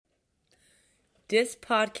This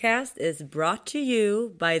podcast is brought to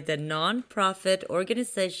you by the non-profit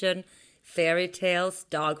organization Fairy Tales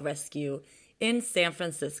Dog Rescue in San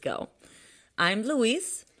Francisco. I'm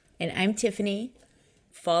Louise. And I'm Tiffany.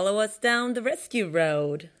 Follow us down the rescue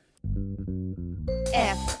road.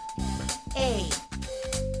 FAIRYTAILS.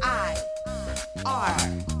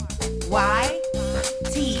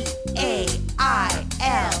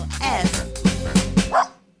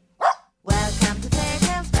 Welcome to Fairy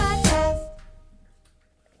Tales Podcast.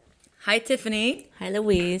 Hi, Tiffany. Hi,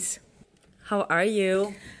 Louise. How are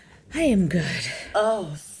you? I am good.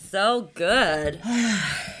 Oh, so good.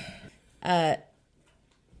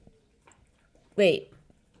 Wait,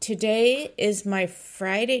 today is my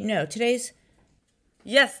Friday? No, today's...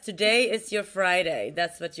 Yes, today is your Friday.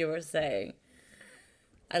 That's what you were saying.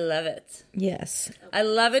 I love it. Yes. I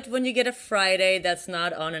love it when you get a Friday that's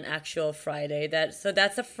not on an actual Friday. So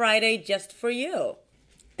that's a Friday just for you.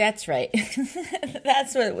 That's right.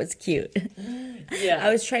 That's what was cute. Yeah.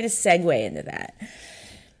 I was trying to segue into that.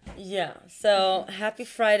 Yeah. So happy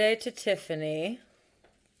Friday to Tiffany.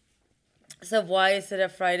 So why is it a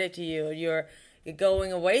Friday to you? You're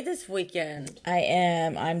going away this weekend. I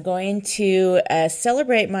am. I'm going to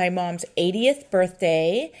celebrate my mom's 80th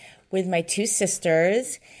birthday with my two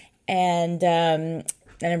sisters. And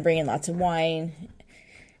I'm bringing lots of wine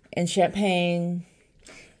and champagne.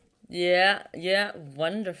 Yeah,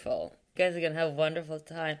 wonderful. You guys are going to have a wonderful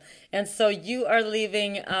time. And so you are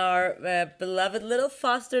leaving our beloved little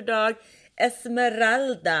foster dog,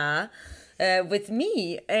 Esmeralda, with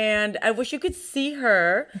me. And I wish you could see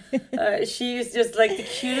her. She's just like the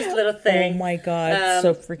cutest little thing. Oh my God,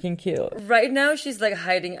 so freaking cute. Right now, she's like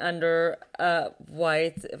hiding under a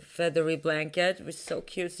white feathery blanket, which is so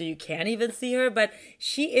cute. So you can't even see her. But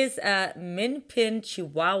she is a Min Pin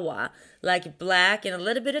Chihuahua, like black and a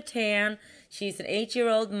little bit of tan. She's an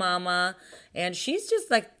 8-year-old mama. And she's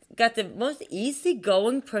just like got the most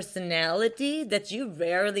easygoing personality that you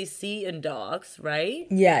rarely see in dogs, right?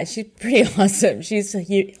 Yeah, she's pretty awesome. She's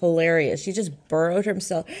hilarious. She just burrowed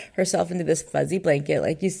herself into this fuzzy blanket,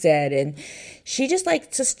 like you said, and she just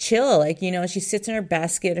like just chill. Like, you know, she sits in her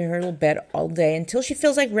basket in her little bed all day until she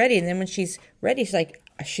feels like ready. And then when she's ready, she's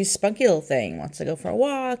a spunky little thing, wants to go for a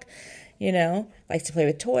walk, you know, likes to play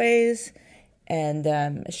with toys. And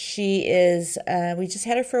she is, we just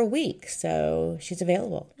had her for a week, so she's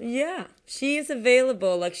available. Yeah, she is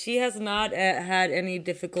available. Like, she has not had any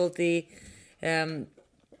difficulty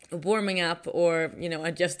warming up or, you know,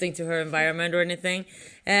 adjusting to her environment or anything.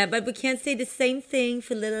 But we can't say the same thing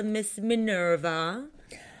for little Miss Minerva.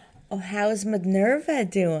 Oh, how's Minerva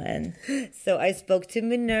doing? So I spoke to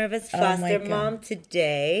Minerva's foster mom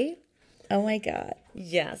today. Oh, my God.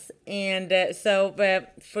 Yes, and so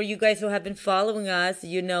for you guys who have been following us,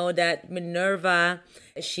 you know that Minerva,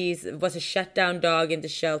 was a shutdown dog in the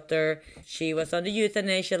shelter. She was on the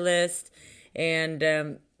euthanasia list,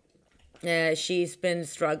 and she's been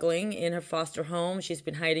struggling in her foster home. She's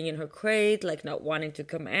been hiding in her crate, like not wanting to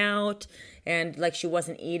come out, and like she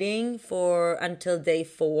wasn't eating until day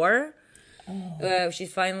 4. She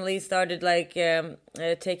finally started like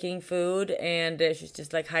taking food, and she's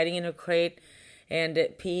just like hiding in her crate and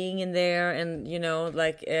peeing in there, and you know,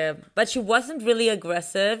 like but she wasn't really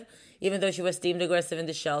aggressive, even though she was deemed aggressive in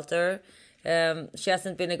the shelter. She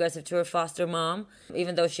hasn't been aggressive to her foster mom,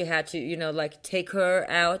 even though she had to, you know, like take her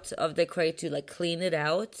out of the crate to like clean it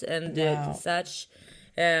out and such.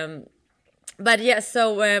 But yeah,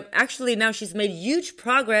 so actually now she's made huge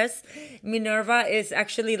progress. Minerva is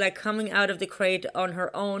actually like coming out of the crate on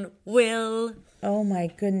her own will. Oh my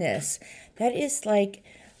goodness. That is like,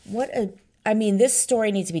 I mean, this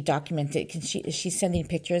story needs to be documented. Is she sending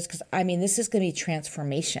pictures? Because, I mean, this is going to be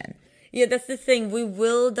transformation. Yeah, that's the thing. We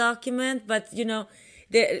will document, but, you know,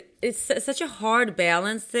 it's such a hard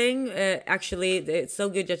balance thing. Actually, it's so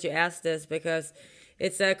good that you asked this, because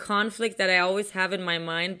it's a conflict that I always have in my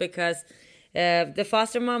mind, because the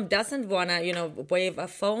foster mom doesn't want to, you know, wave a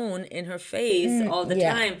phone in her face all the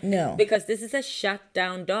time. No. Because this is a shut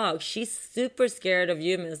down dog. She's super scared of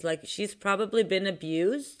humans. Like, she's probably been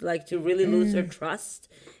abused, like to really lose her trust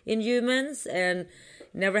in humans, and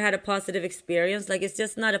never had a positive experience. Like, it's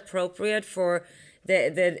just not appropriate for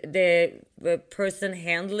the person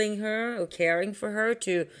handling her or caring for her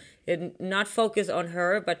to not focus on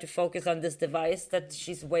her, but to focus on this device that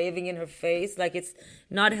she's waving in her face. Like, it's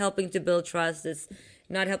not helping to build trust. It's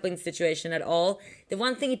not helping the situation at all. The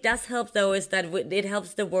one thing it does help, though, is that it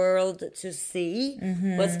helps the world to see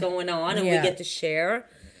what's going on, and we get to share.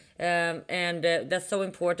 And that's so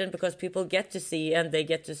important, because people get to see and they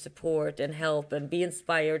get to support and help and be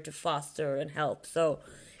inspired to foster and help. So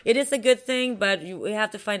it is a good thing, but we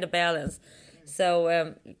have to find a balance.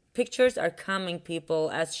 So pictures are coming, people,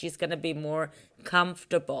 as she's gonna be more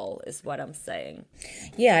comfortable, is what I'm saying.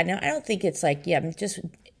 Yeah, no, I don't think it's like, just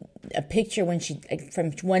a picture when she, like,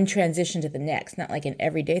 from one transition to the next, not like an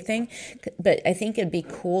everyday thing. But I think it'd be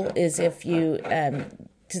cool is if you,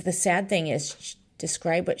 because the sad thing is,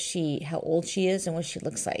 describe how old she is and what she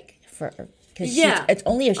looks like for. Because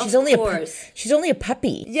she's only a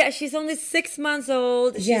puppy. Yeah, she's only 6 months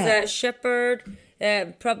old. She's a shepherd,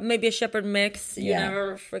 maybe a shepherd mix. You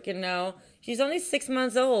never freaking know. She's only 6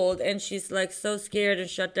 months old, and she's like so scared and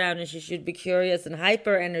shut down, and she should be curious and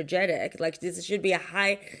hyper energetic. Like, this should be a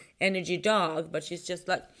high energy dog, but she's just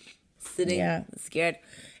like sitting scared.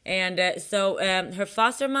 And so her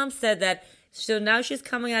foster mom said that, so now she's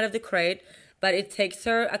coming out of the crate, but it takes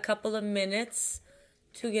her a couple of minutes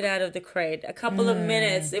to get out of the crate. A couple of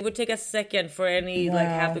minutes. It would take a second for any like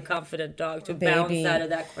happy, confident dog to bounce out of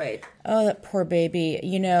that crate. Oh, that poor baby.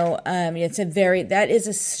 You know, that is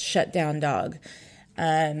a shutdown dog.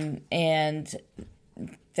 And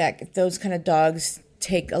those kind of dogs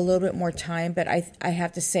take a little bit more time, but I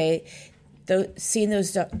have to say, seeing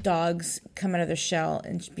those dogs come out of their shell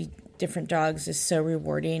and be different dogs is so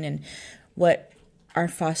rewarding. And what our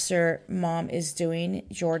foster mom is doing,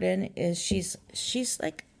 Jordan, is she's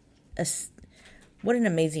like what an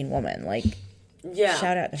amazing woman. Like,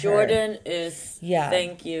 shout out to Jordan her. Is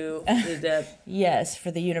thank you to the yes, for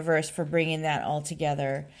the universe for bringing that all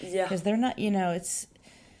together. Yeah, because they're not, it's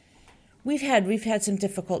we've had some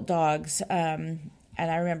difficult dogs. And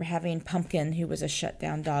I remember having Pumpkin, who was a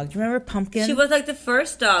shutdown dog. Do you remember Pumpkin? She was like the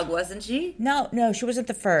first dog, wasn't she? No, she wasn't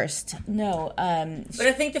the first. No. But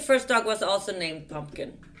I think the first dog was also named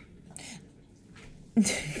Pumpkin.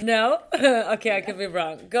 No? Okay, I could be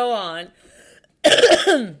wrong. Go on.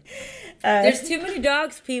 There's too many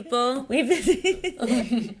dogs, people. We've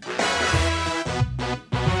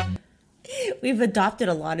adopted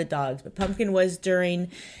a lot of dogs, but Pumpkin was during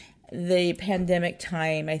the pandemic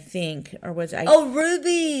time, I think, or was I? Oh,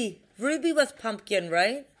 Ruby! Ruby was Pumpkin,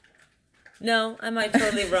 right? No, I might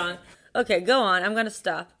totally wrong. Okay, go on. I'm gonna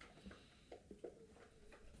stop.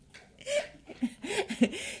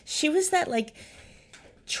 She was that like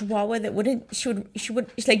Chihuahua that she would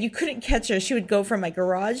like, you couldn't catch her. She would go from my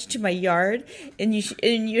garage to my yard, and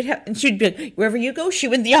she'd be like, wherever you go, she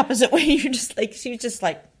went the opposite way. She was just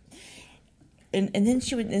like. And then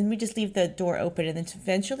we just leave the door open, and then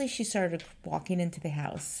eventually she started walking into the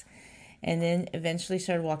house, and then eventually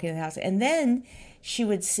started walking in the house, and then she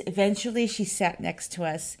sat next to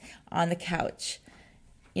us on the couch,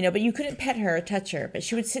 but you couldn't pet her or touch her, but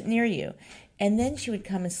she would sit near you, and then she would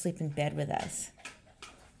come and sleep in bed with us.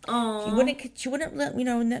 Aww. She wouldn't let,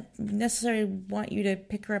 necessarily want you to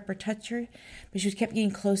pick her up or touch her, but she kept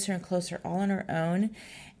getting closer and closer all on her own,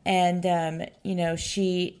 and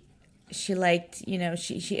she liked,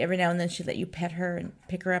 she every now and then she'd let you pet her and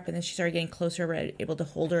pick her up, and then she started getting closer, able to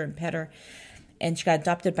hold her and pet her, and she got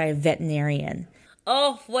adopted by a veterinarian.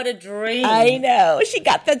 Oh, what a dream! I know. She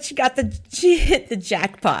hit the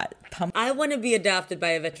jackpot. I want to be adopted by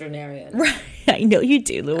a veterinarian. Right. I know you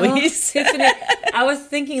do, Louise. Oh, Tiffany, I was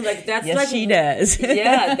thinking that's yes, like she does.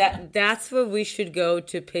 Yeah, that's where we should go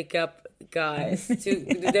to pick up guys, to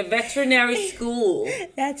the veterinary school.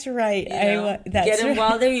 That's right. Get them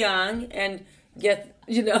while they're young and get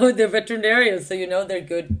they're veterinarians, so they're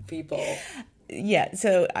good people. Yeah.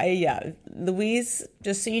 So Louise,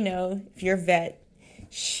 just so you know, if you're a vet,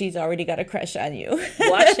 she's already got a crush on you.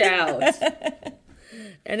 Watch out.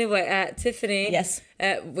 Anyway, Tiffany. Yes.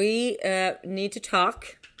 We need to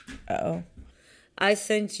talk. Uh-oh. I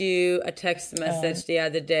sent you a text message the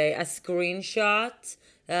other day, a screenshot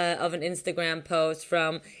of an Instagram post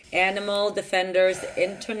from Animal Defenders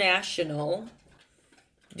International.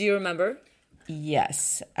 Do you remember?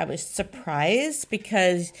 Yes. I was surprised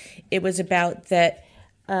because it was about that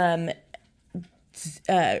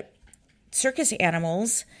circus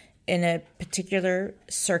animals in a particular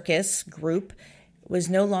circus group was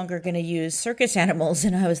no longer going to use circus animals.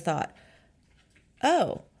 And I was thought,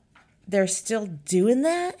 oh, they're still doing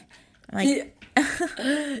that? I'm like...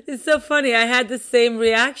 It's so funny. I had the same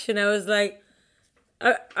reaction. I was like,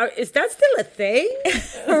 is that still a thing?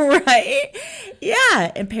 Right?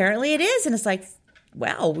 Yeah, apparently it is. And it's like,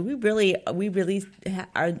 wow, we really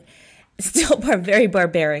are still very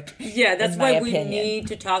barbaric. Yeah, that's why we need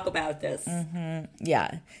to talk about this. Mm-hmm.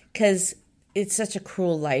 Yeah, because it's such a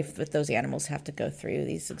cruel life that those animals have to go through,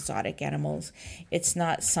 these exotic animals. It's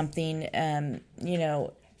not something,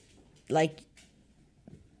 like...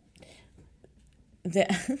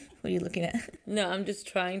 What are you looking at? No, I'm just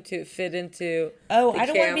trying to fit into. Oh, the I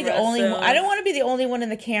don't want to be the camera, only so- one. I don't want to be the only one in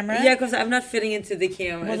the camera. Yeah, because I'm not fitting into the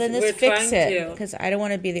camera. Well, then We're let's fix trying it to. because I don't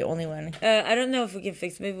want to be the only one. I don't know if we can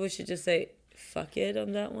fix. Maybe we should just say "fuck it"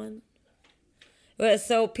 on that one. Well,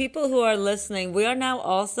 so people who are listening, we are now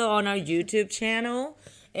also on our YouTube channel,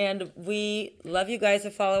 and we love you guys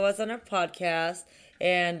to follow us on our podcast.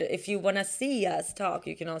 And if you want to see us talk,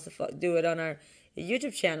 you can also do it on our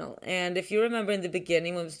YouTube channel. And if you remember in the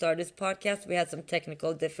beginning when we started this podcast, we had some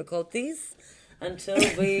technical difficulties until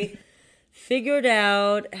we figured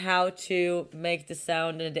out how to make the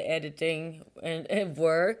sound and the editing and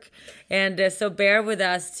work. And so bear with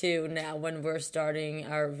us too now when we're starting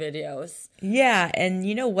our videos. Yeah, and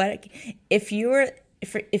you know what? If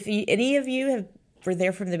any of you were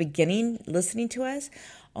there from the beginning listening to us,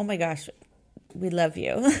 oh my gosh, we love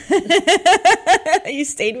you. You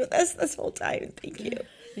stayed with us this whole time. Thank you.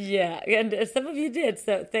 Yeah, and some of you did.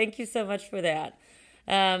 So thank you so much for that.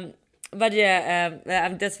 But yeah,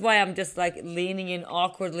 that's why I'm just like leaning in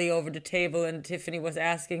awkwardly over the table, and Tiffany was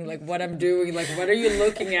asking like what I'm doing, like what are you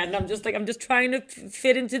looking at, and I'm just trying to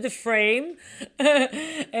fit into the frame,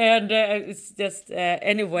 and it's just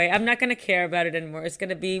anyway, I'm not gonna care about it anymore. It's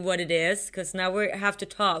gonna be what it is because now we have to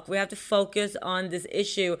talk. We have to focus on this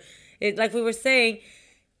issue. Like we were saying,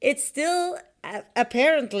 it's still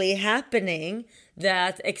apparently happening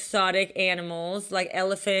that exotic animals like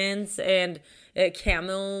elephants and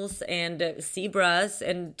camels and zebras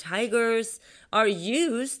and tigers are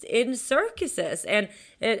used in circuses, and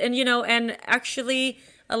you know, and actually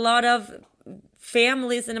a lot of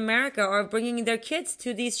families in America are bringing their kids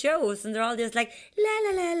to these shows, and they're all just like la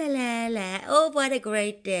la la la la la, oh what a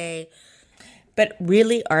great day. But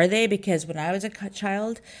really, are they? Because when I was a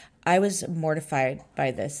child, I was mortified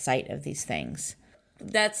by the sight of these things.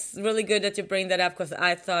 That's really good that you bring that up because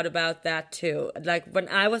I thought about that too. Like when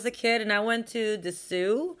I was a kid and I went to the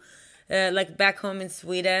zoo, like back home in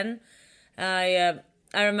Sweden, I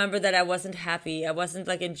remember that I wasn't happy. I wasn't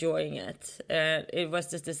like enjoying it. It was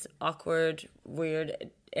just this awkward,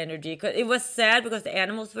 weird energy. It was sad because the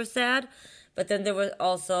animals were sad, but then there were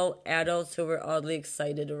also adults who were oddly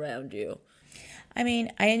excited around you. I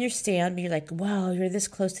mean, I understand, but you're like, wow, you're this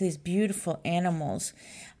close to these beautiful animals.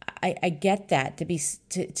 I get that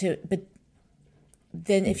but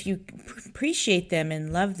then if you appreciate them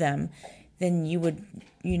and love them, then you would,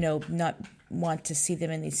 you know, not want to see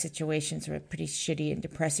them in these situations that are pretty shitty and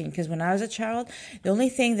depressing. Because when I was a child, the only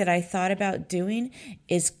thing that I thought about doing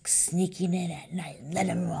is sneaking in at night and let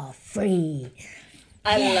them all free.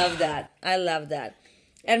 I love that.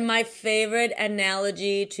 And my favorite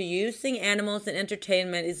analogy to using animals in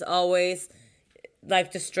entertainment is always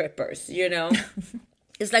like the strippers, you know?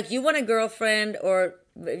 It's like you want a girlfriend or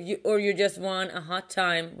you just want a hot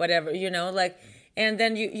time, whatever, you know, like, and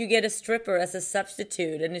then you get a stripper as a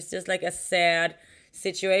substitute, and it's just like a sad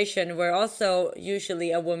situation where also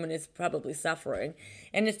usually a woman is probably suffering.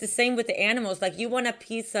 And it's the same with the animals. Like you want a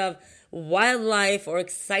piece of wildlife or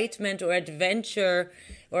excitement or adventure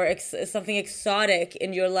or something exotic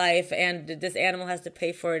in your life, and this animal has to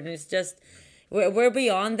pay for it. And it's just, we're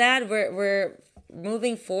beyond that. We're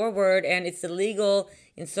moving forward, and it's illegal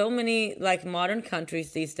in so many like modern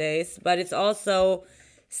countries these days, but it's also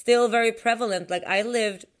still very prevalent. Like I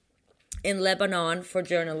lived in Lebanon for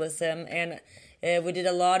journalism, and we did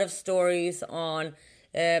a lot of stories on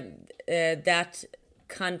that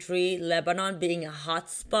country, Lebanon, being a hot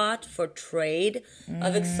spot for trade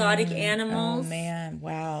of exotic animals. Oh man,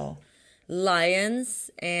 wow.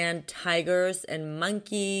 Lions and tigers and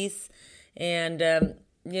monkeys and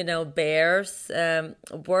you know, bears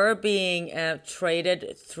were being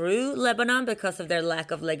traded through Lebanon because of their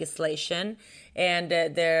lack of legislation and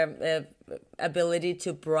their ability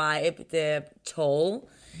to bribe the toll.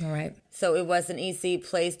 All right. So it was an easy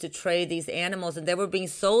place to trade these animals, and they were being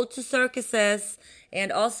sold to circuses,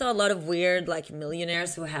 and also a lot of weird like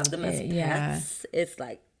millionaires who have them as pets. Yeah. It's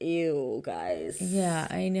like, ew, guys. Yeah,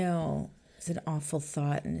 I know. It's an awful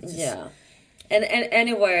thought, and it's just, Yeah. And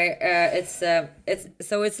anyway,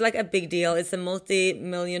 it's like a big deal. It's a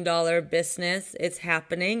multi-million-dollar business. It's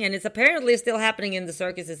happening, and it's apparently still happening in the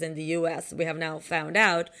circuses in the U.S. We have now found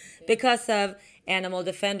out because of Animal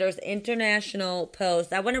Defenders International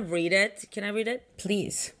post. I want to read it. Can I read it?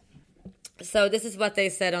 please. So this is what they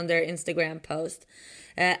said on their Instagram post.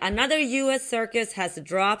 Another U.S. circus has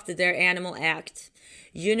dropped their Animal Act.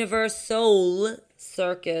 Universal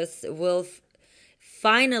Circus will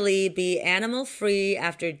finally be animal-free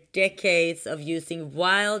after decades of using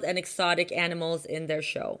wild and exotic animals in their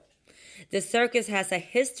show. The circus has a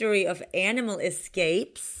history of animal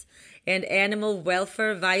escapes and animal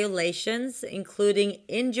welfare violations, including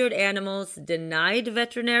injured animals denied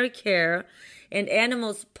veterinary care and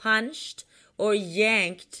animals punched or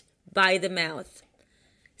yanked by the mouth.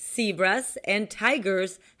 Zebras and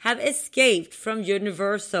tigers have escaped from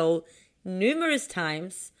Universal numerous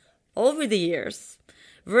times over the years,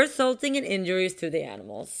 resulting in injuries to the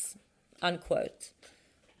animals. Unquote.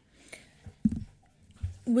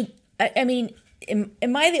 I mean,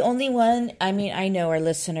 am I the only one? I mean, I know our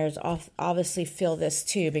listeners obviously feel this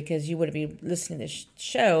too, because you wouldn't be listening to this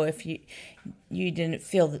show if you didn't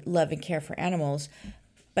feel the love and care for animals.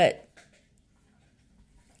 But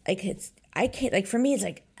I can't, like, for me, it's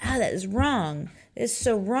like, that is wrong. It's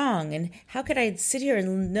so wrong. And how could I sit here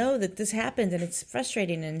and know that this happened, and it's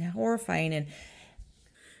frustrating and horrifying? And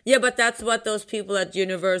yeah, but that's what those people at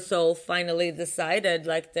Universal finally decided.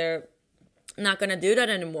 Like, they're not going to do that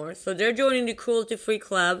anymore. So they're joining the cruelty-free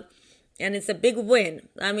club, and it's a big win.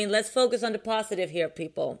 I mean, let's focus on the positive here,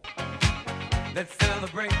 people. Let's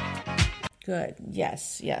celebrate. good.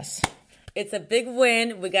 Yes. It's a big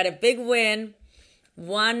win. We got a big win.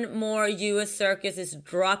 One more U.S. circus is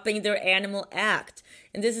dropping their Animal Act.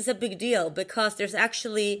 And this is a big deal because there's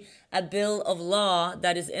actually a bill of law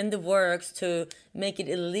that is in the works to make it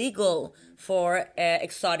illegal for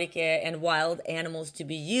exotic and wild animals to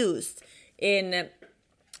be used in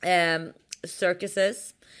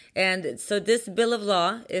circuses. And so this bill of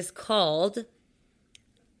law is called,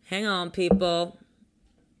 hang on people,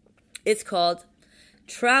 it's called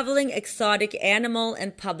Traveling Exotic Animal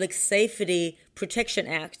and Public Safety Protection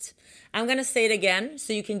Act. I'm going to say it again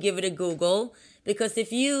so you can give it a Google, because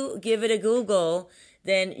if you give it a Google,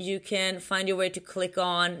 then you can find your way to click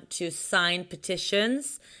on to sign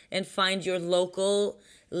petitions and find your local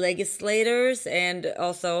legislators and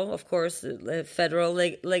also, of course, federal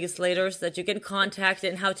legislators that you can contact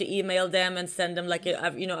and how to email them and send them like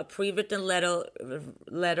a pre-written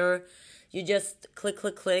letter. You just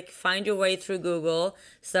click, find your way through Google.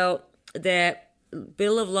 So the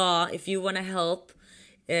bill of law, if you want to help,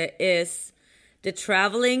 is the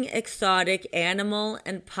Traveling Exotic Animal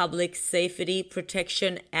and Public Safety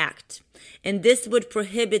Protection Act. And this would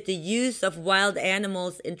prohibit the use of wild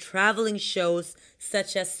animals in traveling shows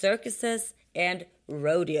such as circuses and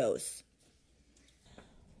rodeos.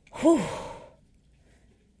 Whew.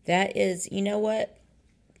 That is, you know what?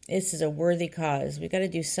 This is a worthy cause. We got to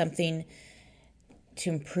do something to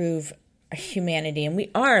improve humanity. And we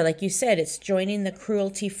are, like you said, it's joining the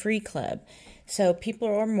cruelty-free club. So people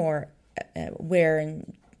are more aware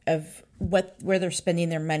of where they're spending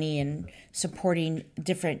their money and supporting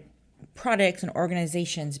different products and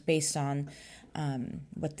organizations based on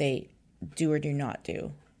what they do or do not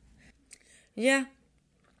do. Yeah,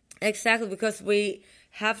 exactly, because we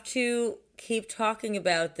have to keep talking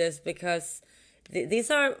about this because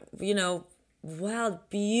these are, wild,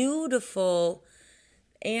 beautiful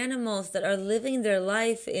animals that are living their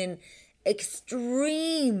life in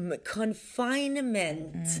extreme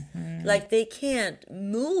confinement. Mm-hmm. Like they can't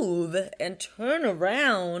move and turn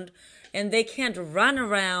around, and they can't run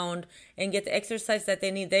around and get the exercise that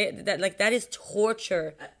they need. That is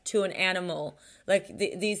torture to an animal. Like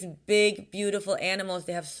these big, beautiful animals,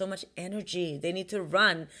 they have so much energy. They need to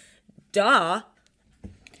run. Duh.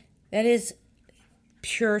 That is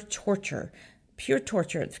pure torture. Pure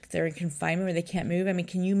torture. They're in confinement where they can't move. I mean,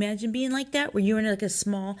 can you imagine being like that? Where you're in like a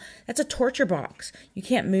small, that's a torture box. You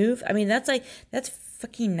can't move. I mean, that's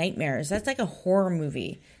fucking nightmares. That's like a horror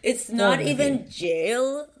movie. It's not even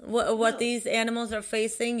jail, what these animals are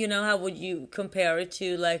facing. You know, how would you compare it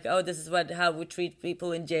to like, oh, this is how we treat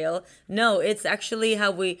people in jail? No, it's actually how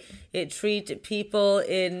we treat people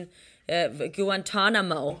in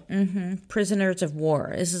Guantanamo. Mm-hmm. Prisoners of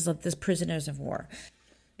war. This prisoners of war.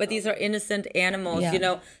 But these are innocent animals,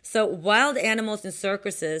 So wild animals in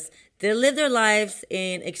circuses, they live their lives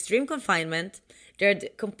in extreme confinement. They're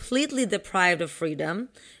completely deprived of freedom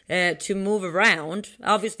to move around.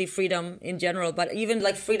 Obviously freedom in general, but even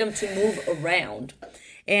like freedom to move around.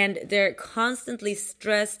 And they're constantly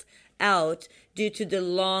stressed out due to the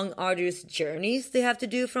long, arduous journeys they have to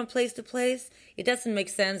do from place to place. It doesn't make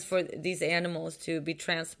sense for these animals to be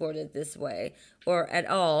transported this way or at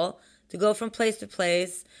all, to go from place to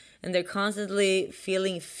place, and they're constantly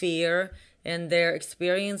feeling fear and they're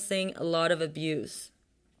experiencing a lot of abuse.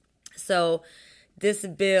 So this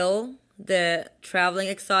bill, the Traveling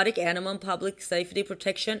Exotic Animal and Public Safety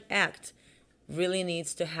Protection Act, really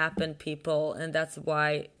needs to happen, people, and that's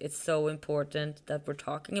why it's so important that we're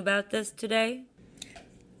talking about this today.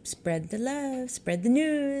 Spread the love, spread the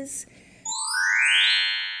news.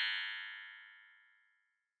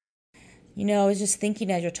 I was just thinking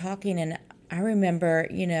as you're talking, and I remember,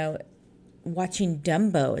 watching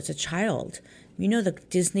Dumbo as a child. You know the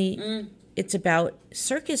Disney. It's about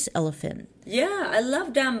circus elephant. Yeah, I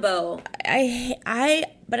love Dumbo.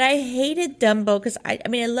 But I hated Dumbo because I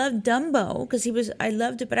loved Dumbo because I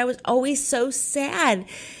loved it, but I was always so sad.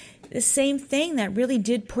 The same thing that really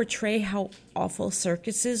did portray how awful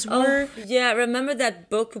circuses were. Oh, yeah, remember that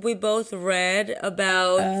book we both read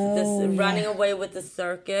about this running away with the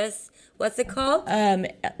circus? What's it called?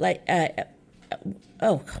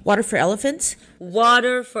 Water for Elephants.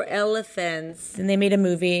 Water for Elephants. And they made a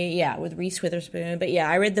movie, with Reese Witherspoon. But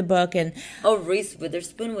I read the book and Reese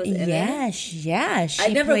Witherspoon was in it. Yeah. I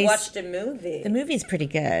never watched the movie. The movie's pretty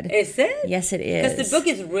good. Is it? Yes, it is. Because the book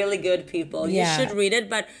is really good, people. Yeah. You should read it.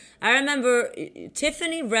 But I remember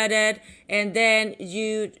Tiffany read it, and then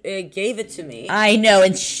you gave it to me. I know.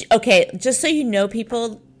 And okay, just so you know,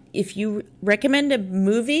 people, if you recommend a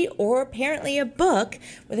movie or apparently a book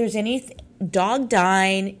where there's any dog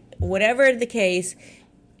dying, whatever the case,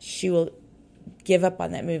 she will give up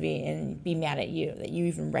on that movie and be mad at you that you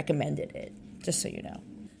even recommended it, just so you know.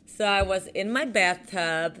 So I was in my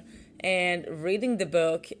bathtub and reading the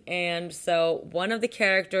book, and so one of the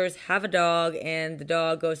characters have a dog, and the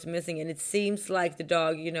dog goes missing, and it seems like the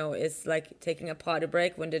dog, is like taking a potty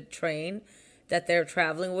break when the train that they're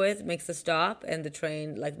traveling with makes a stop, and the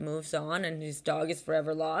train like moves on, and his dog is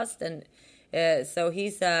forever lost, and so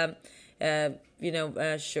he's a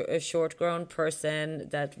short-grown person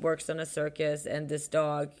that works on a circus, and this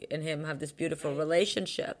dog and him have this beautiful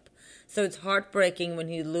relationship. So it's heartbreaking when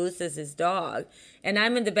he loses his dog. And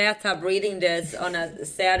I'm in the bathtub reading this on a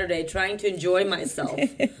Saturday, trying to enjoy myself.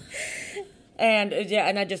 and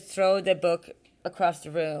I just throw the book across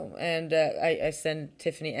the room, and I send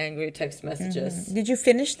Tiffany angry text messages. Mm-hmm. Did you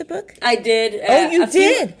finish the book? I did. You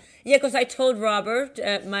did? Yeah, because I told Robert,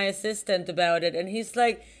 my assistant, about it, and he's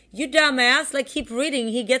like, "You dumbass, like, keep reading.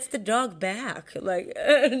 He gets the dog back." Like,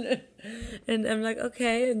 and I'm like,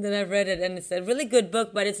 okay. And then I read it, and it's a really good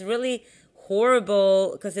book, but it's really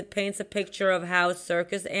horrible because it paints a picture of how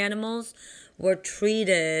circus animals were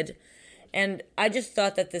treated. And I just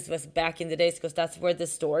thought that this was back in the days because that's where the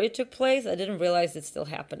story took place. I didn't realize it's still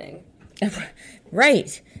happening.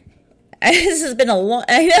 Right. This has been a long...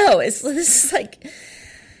 I know. This is like...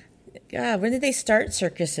 God, when did they start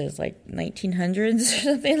circuses? Like 1900s or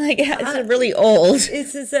something like that? It's really old.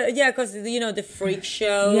 It's because the freak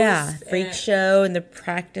shows. Yeah, freak show and the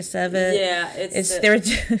practice of it. Yeah,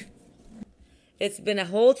 it's been a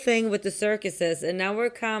whole thing with the circuses, and now we're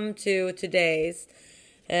come to today's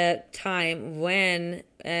time when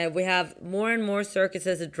we have more and more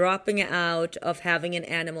circuses dropping out of having an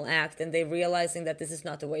animal act, and they're realizing that this is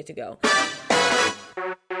not the way to go.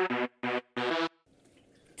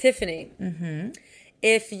 Tiffany,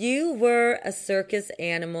 if you were a circus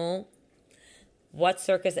animal, what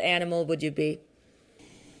circus animal would you be?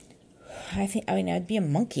 I'd be a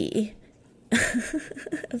monkey.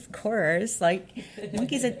 Of course. Like,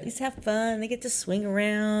 monkeys at least have fun. They get to swing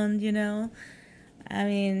around, I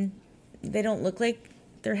mean, they don't look like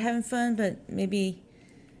they're having fun, but maybe,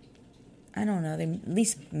 I don't know, they at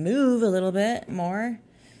least move a little bit more.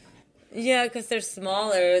 Yeah, because they're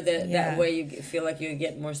smaller. That way you feel like you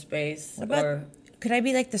get more space. Could I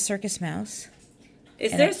be like the circus mouse?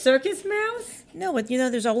 Is there a circus mouse? No, but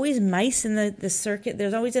there's always mice in the circuit.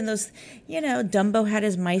 There's always in those, Dumbo had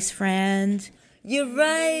his mice friend. You're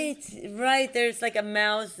right. There's like a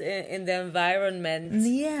mouse in the environment.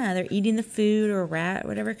 Yeah, they're eating the food or a rat,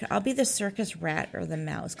 whatever. I'll be the circus rat or the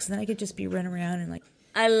mouse because then I could just be running around and like.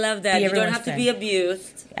 I love that. You don't have to be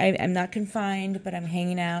abused. I'm not confined, but I'm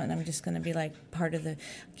hanging out, and I'm just going to be like part of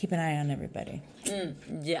keep an eye on everybody.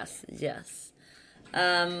 Yes.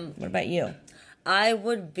 What about you? I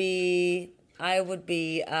would be. I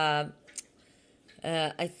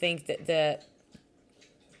think that the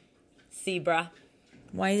zebra.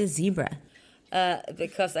 Why the zebra?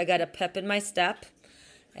 Because I got a pep in my step,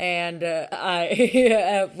 and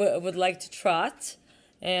I would like to trot.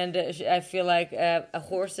 And I feel like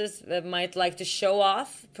horses might like to show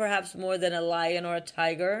off, perhaps more than a lion or a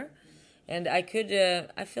tiger. And I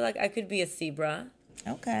feel like I could be a zebra.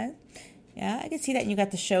 Okay. Yeah, I can see that. And you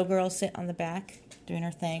got the showgirl sitting on the back doing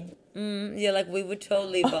her thing. Yeah, like we would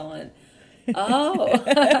totally bond. Oh.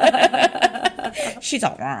 She's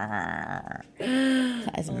all,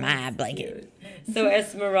 that's my blanket. So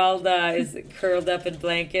Esmeralda is curled up in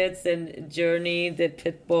blankets, and Journey, the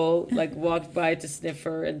pit bull, like walked by to sniff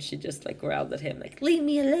her, and she just like growled at him, like, "Leave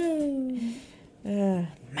me alone."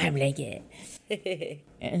 My blanket.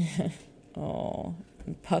 And,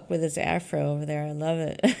 Puck with his afro over there. I love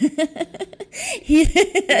it. He's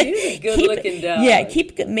a good-looking dog. Yeah,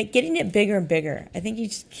 keep getting it bigger and bigger. I think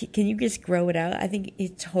can you just grow it out? I think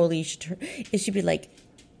it should be like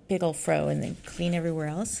big old fro and then clean everywhere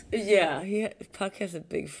else. Yeah, Puck has a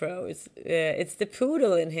big fro. It's the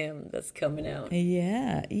poodle in him that's coming out.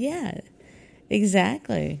 Yeah.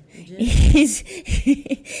 Exactly. Yeah.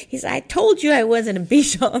 He's. I told you I wasn't a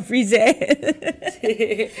Bichon Frise.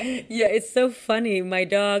 Yeah, it's so funny. My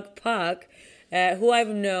dog Puck, who I've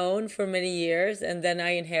known for many years, and then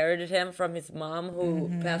I inherited him from his mom, who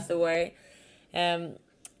passed away.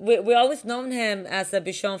 We always known him as a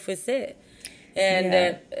Bichon Frise.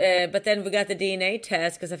 And but then we got the DNA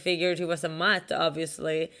test because I figured he was a mutt.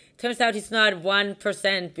 Obviously, turns out he's not 1%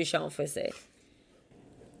 Bichon Frise.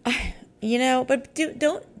 But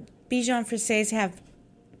don't Bichon Frises have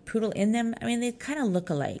poodle in them? I mean, they kind of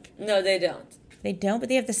look alike. No, they don't. They don't, but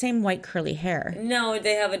they have the same white curly hair. No,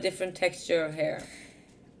 they have a different texture of hair.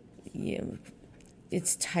 Yeah,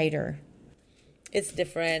 it's tighter. It's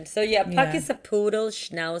different. So yeah, Puck is a poodle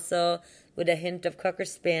schnauzer with a hint of Cocker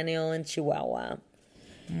Spaniel and Chihuahua.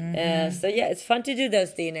 So yeah, it's fun to do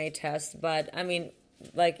those DNA tests, but I mean,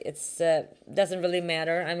 like it's doesn't really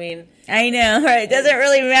matter. I mean, I know, right? It doesn't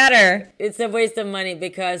really matter. It's a waste of money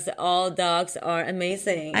because all dogs are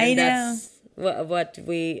amazing. I know. That's what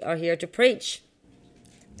we are here to preach.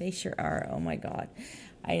 They sure are. Oh my God,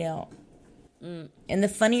 I know. And the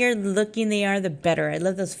funnier looking they are, the better. I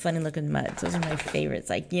love those funny looking mutts. Those are my favorites.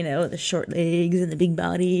 Like, the short legs and the big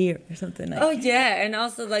body or something like. Oh yeah, and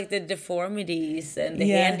also like the deformities and the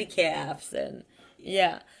handicaps and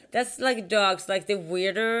that's like dogs. Like the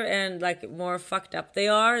weirder and like more fucked up they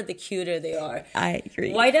are, the cuter they are. I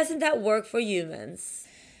agree. Why doesn't that work for humans?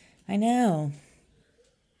 I know.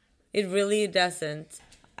 It really doesn't.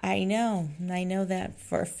 I know that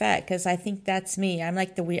for a fact because I think that's me. I'm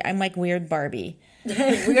like weird Barbie.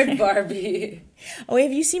 Weird Barbie. Oh,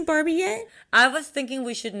 have you seen Barbie yet? I was thinking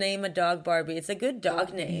we should name a dog Barbie. It's a good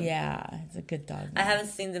dog name. Yeah, it's a good dog name. I haven't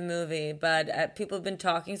seen the movie, but people have been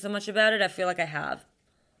talking so much about it. I feel like I have.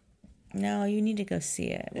 No, you need to go see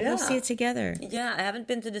it. We'll go see it together. Yeah, I haven't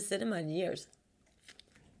been to the cinema in years.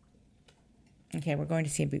 Okay, we're going to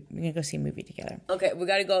go see a movie together. Okay, we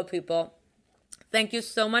got to go, people. Thank you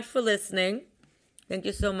so much for listening. Thank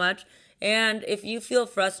you so much. And if you feel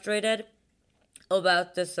frustrated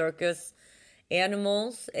about the circus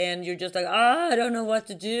animals and you're just like, I don't know what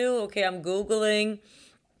to do. Okay, I'm Googling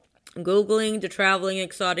the Traveling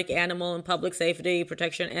Exotic Animal and Public Safety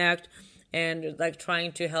Protection Act and like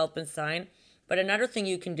trying to help and sign. But another thing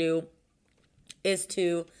you can do is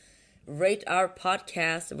to rate our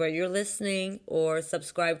podcast where you're listening or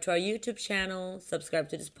subscribe to our YouTube channel, subscribe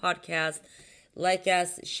to this podcast. Like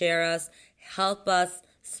us, share us, help us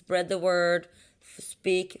spread the word,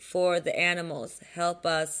 speak for the animals, help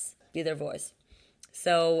us be their voice.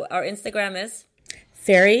 So our Instagram is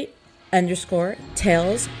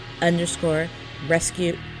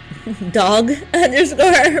fairy_tails_rescue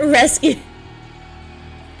dog_rescue.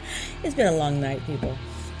 It's been a long night, people.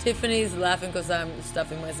 Tiffany's laughing because I'm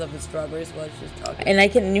stuffing myself with strawberries while she's talking. And I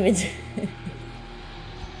couldn't even.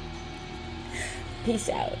 Peace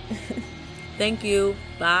out. Thank you.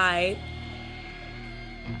 Bye.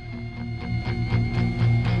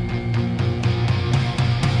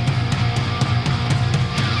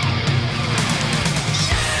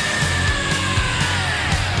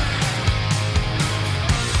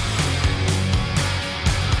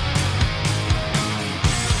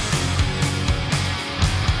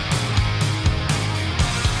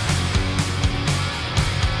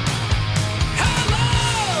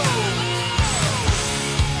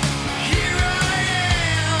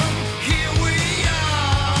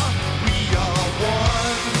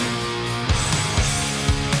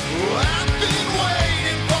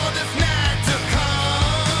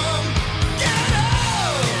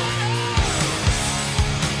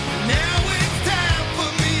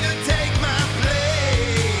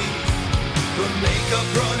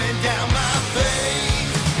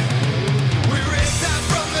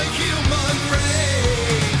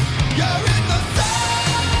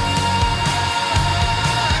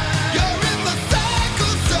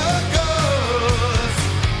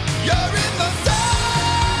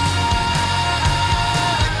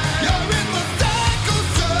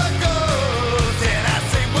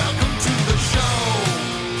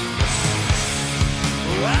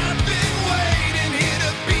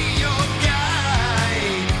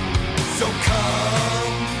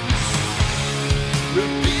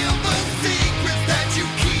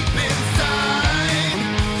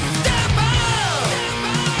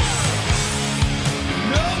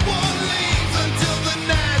 No one leaves until the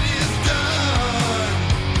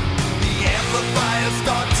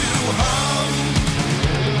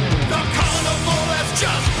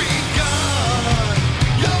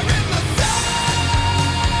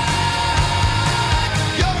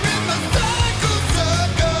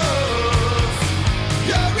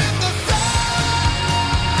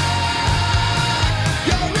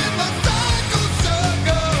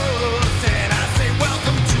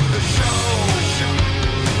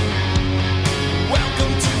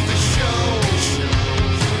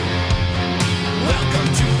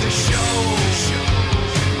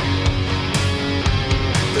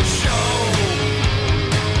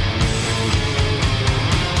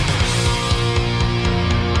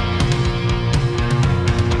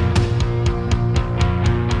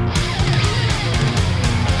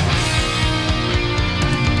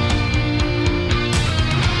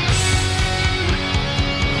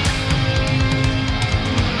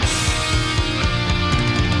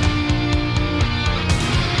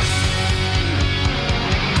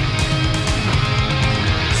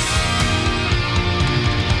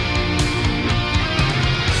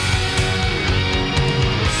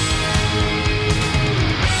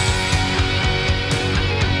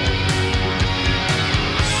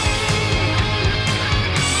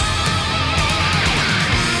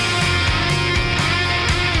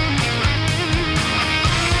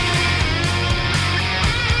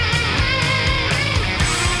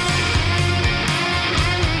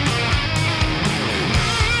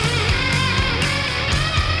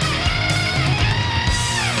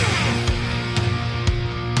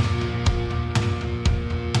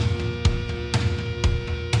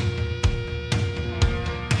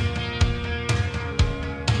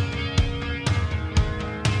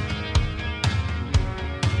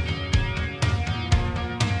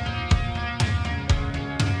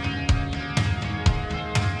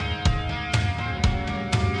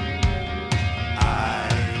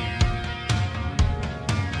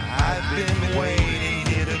been waiting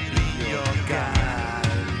here to be your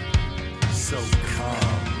guide. So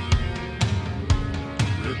come,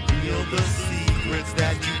 reveal the secrets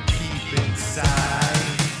that you keep inside.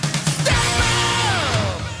 Step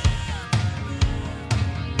up!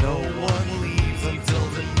 No one leaves until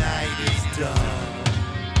the night is done.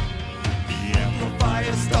 The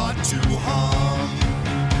amplifiers start to hum.